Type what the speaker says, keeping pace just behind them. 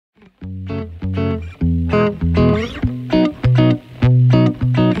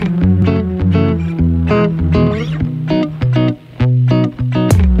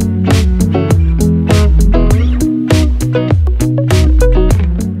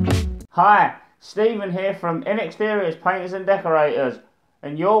Hi, Stephen here from INEXTERIORS Painters and Decorators,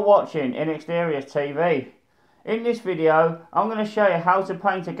 and you're watching INEXTERIORS TV. In this video, I'm going to show you how to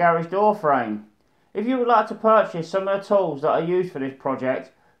paint a garage door frame. If you would like to purchase some of the tools that are used for this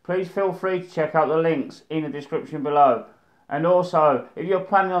project, please feel free to check out the links in the description below. And also, if you're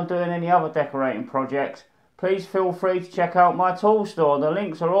planning on doing any other decorating projects, please feel free to check out my tool store. The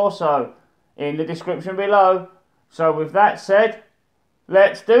links are also in the description below. So with that said,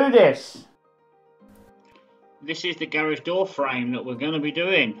 let's do this. This is the garage door frame that we're going to be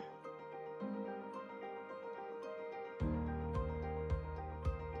doing.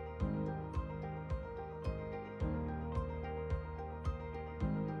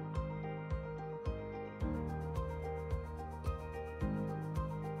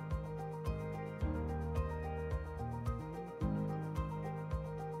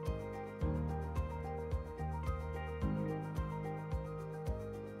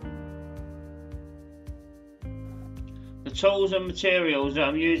 The tools and materials that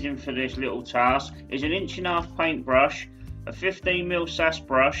I'm using for this little task is an 1.5" paintbrush, a 15mm Sash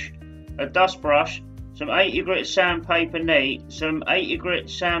brush, a dust brush, some 80 grit sandpaper neat, some 80 grit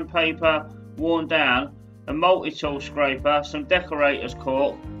sandpaper worn down, a multi-tool scraper, some decorator's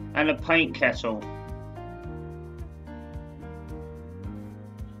cork and a paint kettle.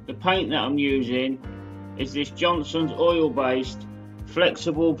 The paint that I'm using is this Johnson's oil-based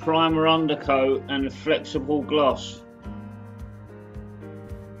flexible primer undercoat and a flexible gloss.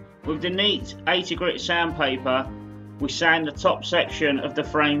 With the neat 80 grit sandpaper, we sand the top section of the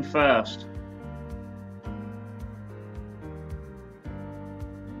frame first.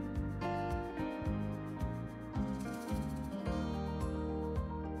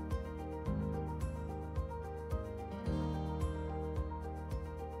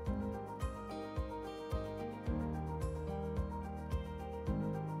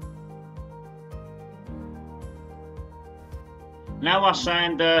 Now I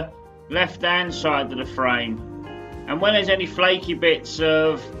sand the left hand side of the frame, and when there's any flaky bits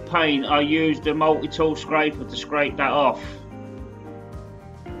of paint I use the multi-tool scraper to scrape that off.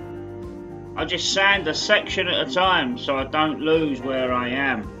 I just sand a section at a time so I don't lose where I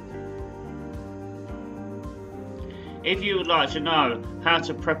am. If you would like to know how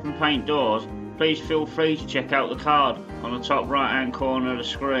to prep and paint doors, please feel free to check out the card on the top right hand corner of the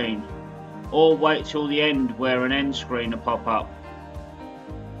screen, or wait till the end where an end screen will pop up.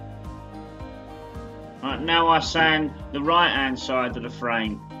 Right, now I sand the right hand side of the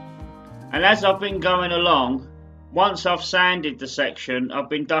frame, and as I've been going along, once I've sanded the section I've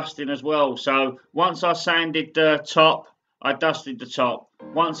been dusting as well. So once I sanded the top, I dusted the top.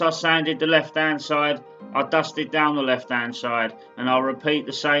 Once I sanded the left hand side, I dusted down the left hand side, and I'll repeat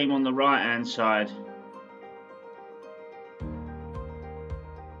the same on the right hand side.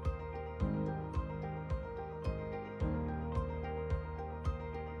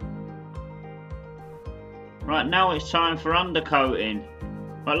 Right, now it's time for undercoating.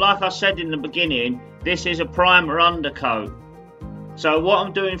 But like I said in the beginning, this is a primer undercoat. So what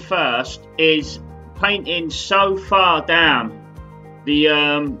I'm doing first is painting so far down the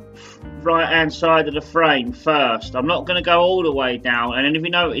right hand side of the frame first. I'm not going to go all the way down, and then if you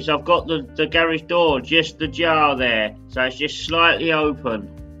notice I've got the garage door just ajar there, so it's just slightly open.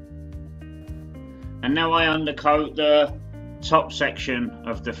 And now I undercoat the top section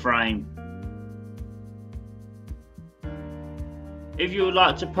of the frame. If you would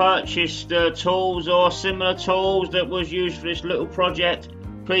like to purchase the tools or similar tools that was used for this little project,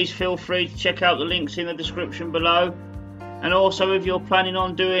 please feel free to check out the links in the description below. And also, if you're planning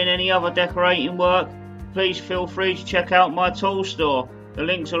on doing any other decorating work, please feel free to check out my tool store. The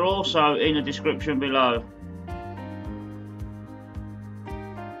links are also in the description below.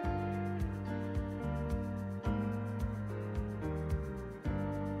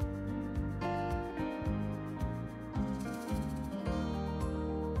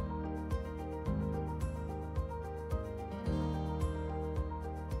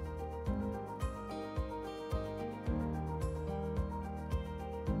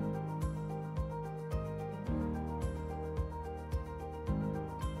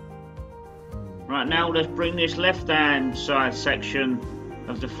 Right, now let's bring this left hand side section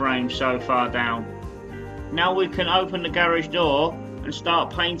of the frame so far down. Now we can open the garage door and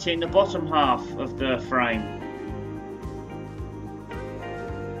start painting the bottom half of the frame.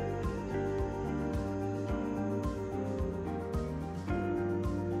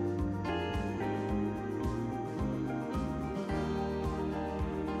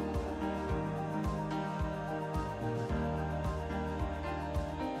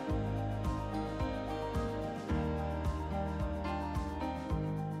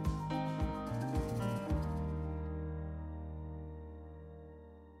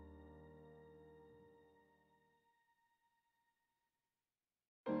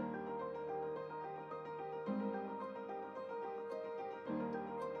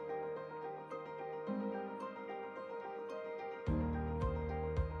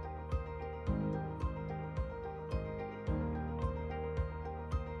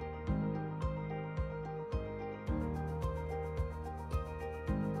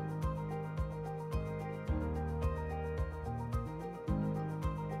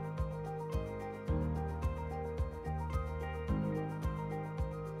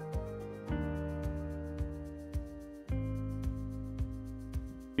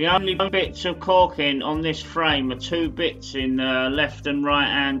 The only bits of caulking on this frame are two bits in the left and right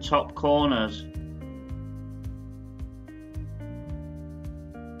hand top corners.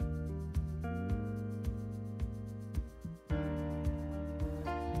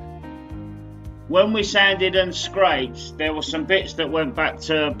 When we sanded and scraped, there were some bits that went back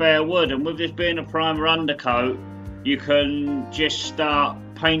to bare wood, and with this being a primer undercoat, you can just start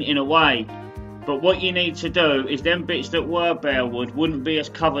painting away. But what you need to do is them bits that were bare wood wouldn't be as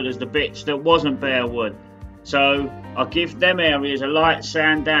covered as the bits that wasn't bare wood. So I'll give them areas a light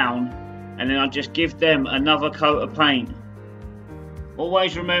sand down, and then I'll just give them another coat of paint.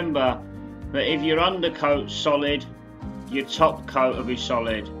 Always remember that if your undercoat's solid, your top coat will be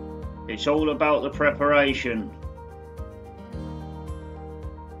solid. It's all about the preparation.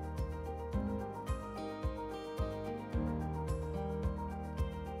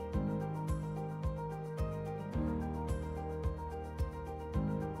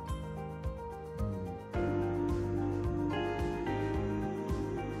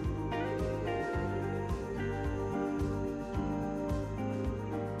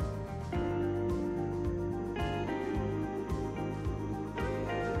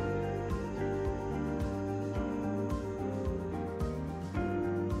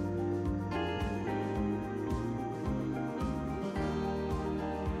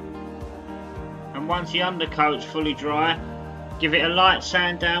 And once the undercoat's fully dry, give it a light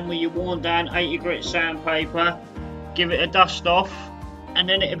sand down with your worn down 80 grit sandpaper, give it a dust off, and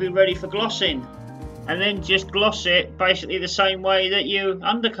then it'll be ready for glossing. And then just gloss it basically the same way that you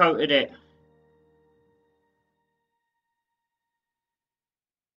undercoated it.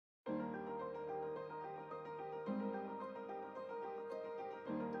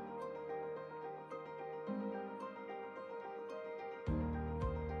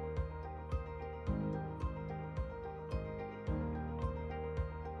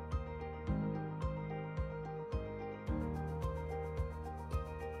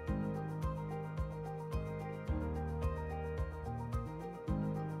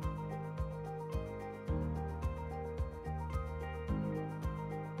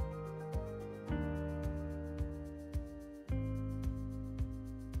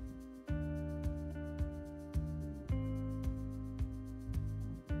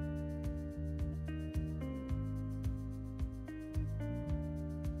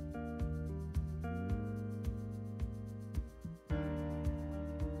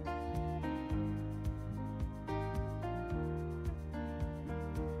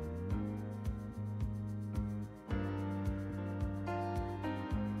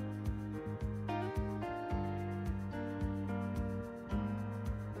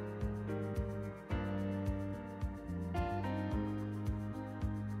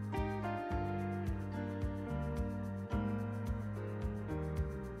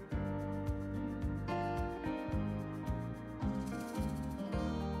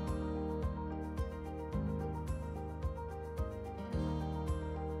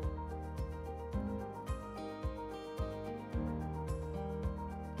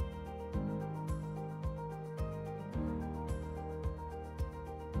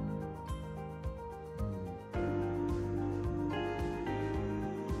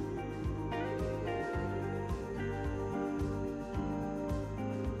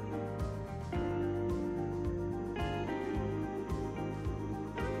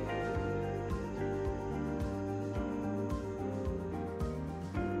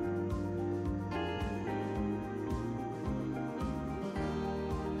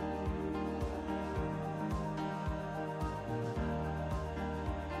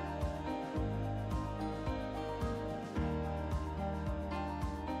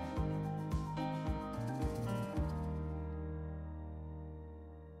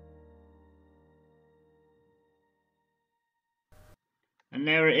 And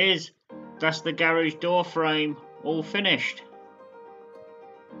there it is, that's the garage door frame all finished.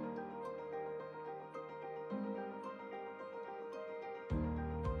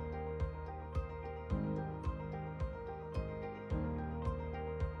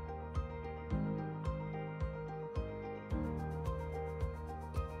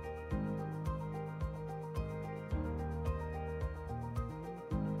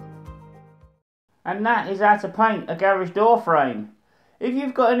 And that is how to paint a garage door frame. If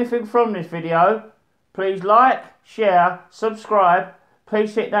you've got anything from this video, please like, share, subscribe.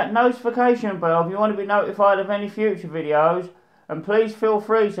 Please hit that notification bell if you want to be notified of any future videos. And please feel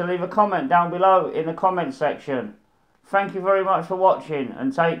free to leave a comment down below in the comment section. Thank you very much for watching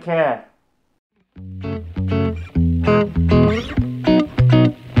and take care.